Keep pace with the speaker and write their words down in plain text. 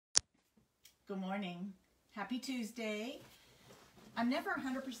Good morning. Happy Tuesday. I'm never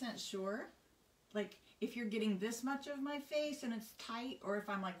 100% sure, like, if you're getting this much of my face and it's tight or if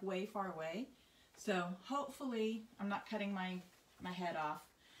I'm, like, way far away. So, hopefully, I'm not cutting my head off.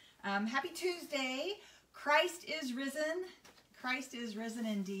 Happy Tuesday. Christ is risen. Christ is risen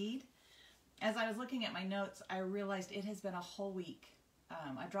indeed. As I was looking at my notes, I realized it has been a whole week.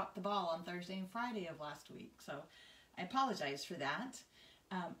 I dropped the ball on Thursday and Friday of last week, so I apologize for that.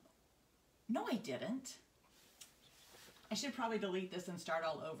 No, I didn't. I should probably delete this and start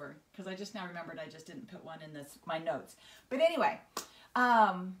all over because I just now remembered I just didn't put one in my notes. But anyway,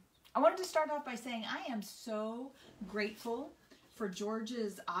 I wanted to start off by saying I am so grateful for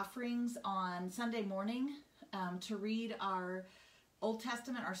George's offerings on Sunday morning to read our Old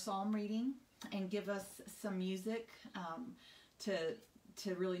Testament, our Psalm reading, and give us some music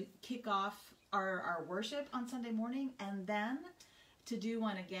to really kick off our worship on Sunday morning, and then to do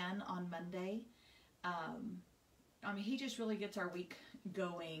one again on Monday. I mean, he just really gets our week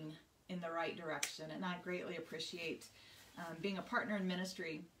going in the right direction, and I greatly appreciate being a partner in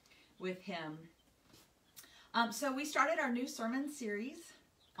ministry with him. So we started our new sermon series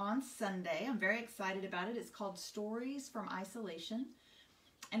on Sunday. I'm very excited about it. It's called Stories from Isolation,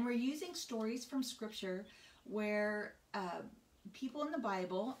 and we're using stories from Scripture where people in the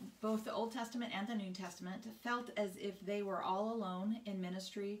Bible, both the Old Testament and the New Testament, felt as if they were all alone in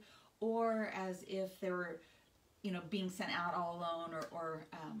ministry, or as if they were, being sent out all alone, or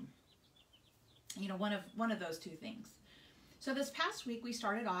one of those two things. So this past week we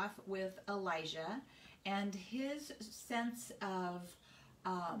started off with Elijah and his sense of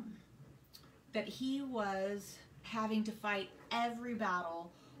that he was having to fight every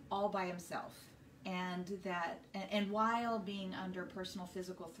battle all by himself. And while being under personal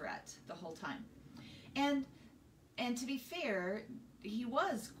physical threat the whole time, and to be fair, he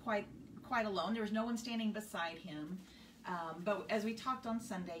was quite alone. There was no one standing beside him. But as we talked on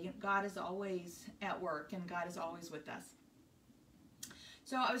Sunday, God is always at work, and God is always with us.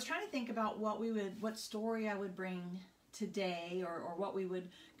 So I was trying to think about what story I would bring today, or what we would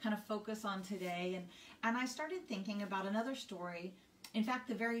kind of focus on today, and I started thinking about another story. In fact,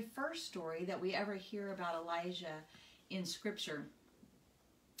 the very first story that we ever hear about Elijah in Scripture.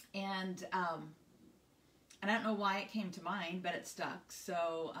 And I don't know why it came to mind, but it stuck.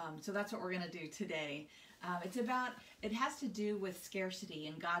 So that's what we're going to do today. It has to do with scarcity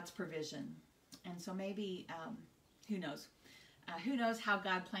and God's provision. And so maybe, who knows? Who knows how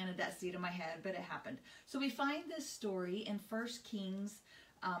God planted that seed in my head, but it happened. So we find this story in 1 Kings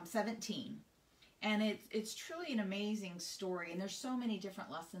 17. And it's truly an amazing story, and there's so many different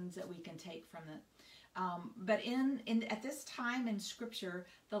lessons that we can take from it. But at this time in Scripture,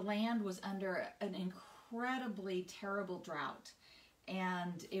 the land was under an incredibly terrible drought,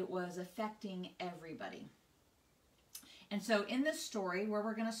 and it was affecting everybody. And so in this story, where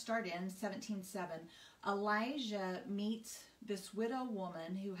we're going to start in 17:7, Elijah meets this widow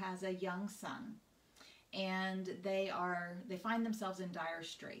woman who has a young son. And they find themselves in dire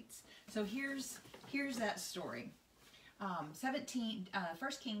straits. So here's that story. 1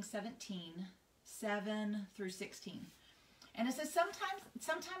 Kings 17, 7 through 16. And it says,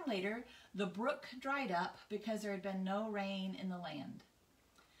 sometime later, the brook dried up because there had been no rain in the land.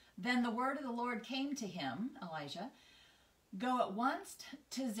 Then the word of the Lord came to him, Elijah, go at once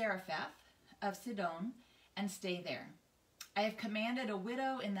to Zarephath of Sidon and stay there. I have commanded a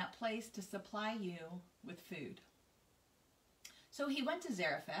widow in that place to supply you with food. So he went to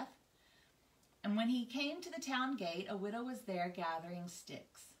Zarephath, and when he came to the town gate, a widow was there gathering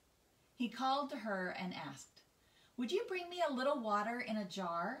sticks. He called to her and asked, would you bring me a little water in a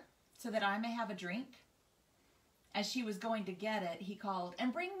jar so that I may have a drink? As she was going to get it, he called,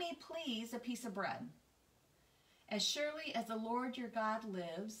 and bring me, please, a piece of bread. As surely as the Lord your God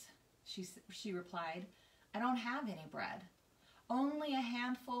lives, she replied, I don't have any bread. Only a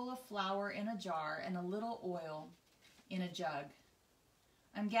handful of flour in a jar and a little oil in a jug.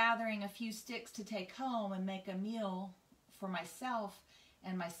 I'm gathering a few sticks to take home and make a meal for myself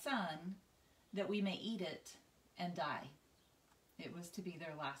and my son, that we may eat it and die. It was to be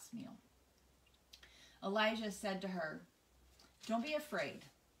their last meal. Elijah said to her, don't be afraid.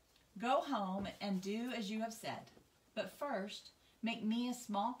 Go home and do as you have said. But first, make me a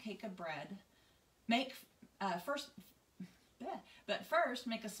small cake of bread. But first,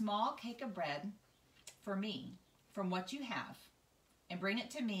 make a small cake of bread for me from what you have, and bring it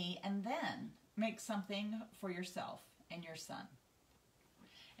to me, and then make something for yourself and your son.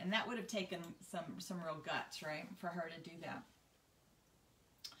 And that would have taken some real guts, right, for her to do that.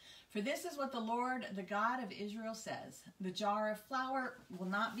 For this is what the Lord, the God of Israel, says. The jar of flour will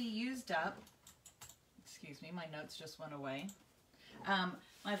not be used up excuse me, my notes just went away.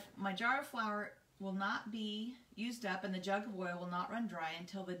 My jar of flour will not be used up, and the jug of oil will not run dry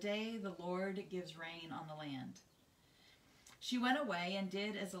until the day the Lord gives rain on the land. She went away and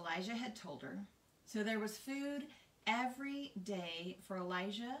did as Elijah had told her. So there was food every day for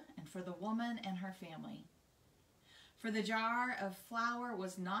Elijah and for the woman and her family. For the jar of flour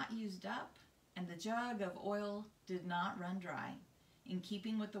was not used up, and the jug of oil did not run dry, in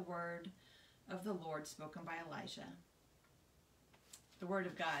keeping with the word of the Lord spoken by Elijah. The word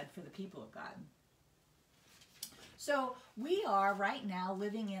of God for the people of God. So we are right now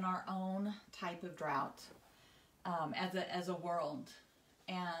living in our own type of drought as a world.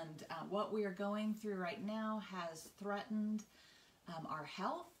 And what we are going through right now has threatened our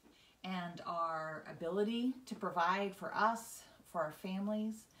health and our ability to provide for us, for our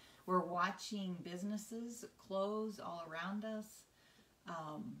families. We're watching businesses close all around us.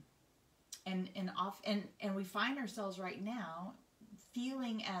 And we find ourselves right now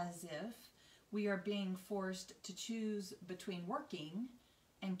feeling as if we are being forced to choose between working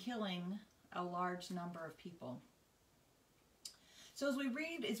and killing a large number of people. So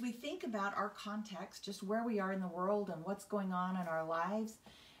as we think about our context, just where we are in the world and what's going on in our lives,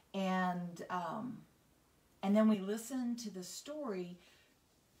 and then we listen to the story,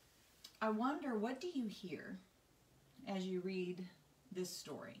 I wonder, what do you hear as you read this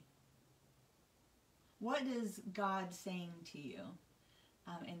story? What is God saying to you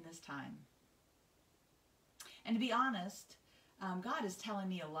in this time? And to be honest, God is telling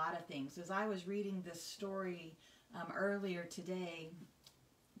me a lot of things. As I was reading this story earlier today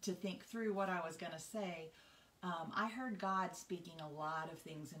to think through what I was going to say, I heard God speaking a lot of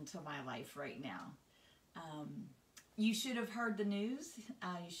things into my life right now. You should have heard the news.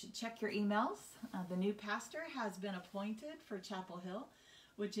 You should check your emails. The new pastor has been appointed for Chapel Hill,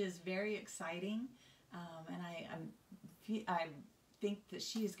 which is very exciting. And I think that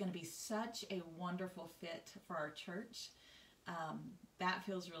she is going to be such a wonderful fit for our church. That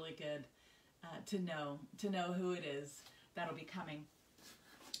feels really good to know who it is that'll be coming.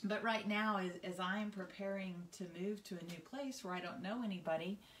 But right now, as I'm preparing to move to a new place where I don't know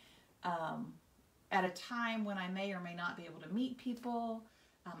anybody, at a time when I may or may not be able to meet people,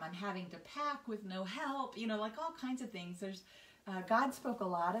 I'm having to pack with no help, like all kinds of things. God spoke a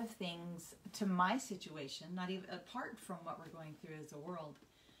lot of things to my situation, not even apart from what we're going through as a world,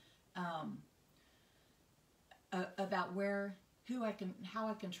 about how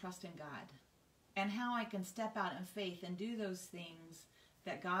I can trust in God, and how I can step out in faith and do those things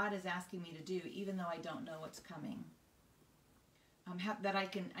that God is asking me to do, even though I don't know what's coming. That I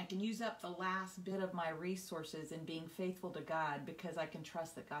can use up the last bit of my resources in being faithful to God, because I can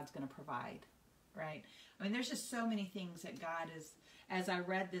trust that God's going to provide, right? I mean, there's just so many things that God is. As I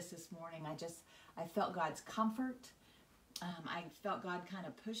read this morning, I felt God's comfort. I felt God kind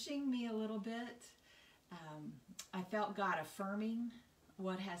of pushing me a little bit. I felt God affirming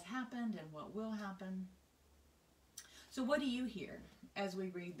what has happened and what will happen. So what do you hear as we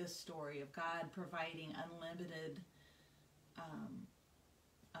read this story of God providing unlimited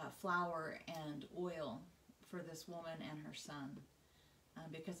flour and oil for this woman and her son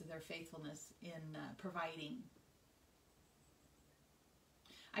because of their faithfulness in providing?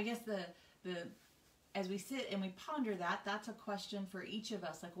 I guess as we sit and we ponder that's a question for each of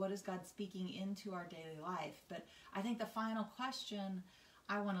us. Like, what is God speaking into our daily life? But I think the final question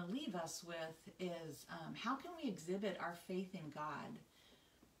I want to leave us with is, how can we exhibit our faith in God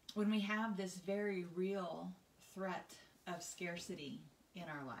when we have this very real threat of scarcity in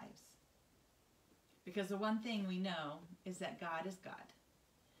our lives? Because the one thing we know is that God is God.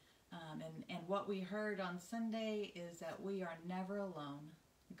 And what we heard on Sunday is that we are never alone.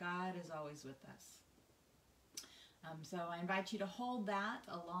 God is always with us. So I invite you to hold that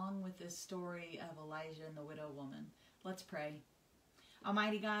along with this story of Elijah and the widow woman. Let's pray.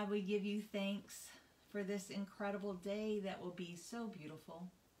 Almighty God, we give you thanks for this incredible day that will be so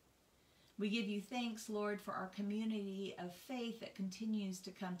beautiful. We give you thanks, Lord, for our community of faith that continues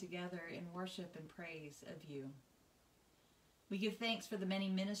to come together in worship and praise of you. We give thanks for the many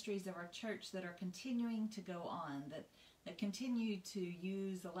ministries of our church that are continuing to go on, that continue to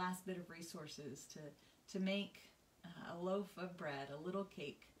use the last bit of resources to make a loaf of bread, a little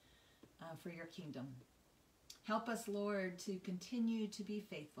cake for your kingdom. Help us, Lord, to continue to be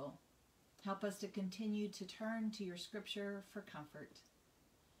faithful. Help us to continue to turn to your scripture for comfort.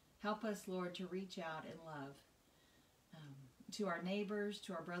 Help us, Lord, to reach out in love to our neighbors,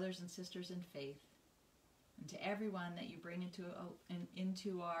 to our brothers and sisters in faith, and to everyone that you bring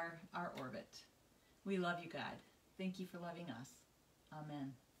into our orbit. We love you, God. Thank you for loving us.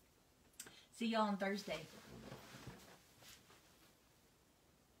 Amen. See y'all on Thursday.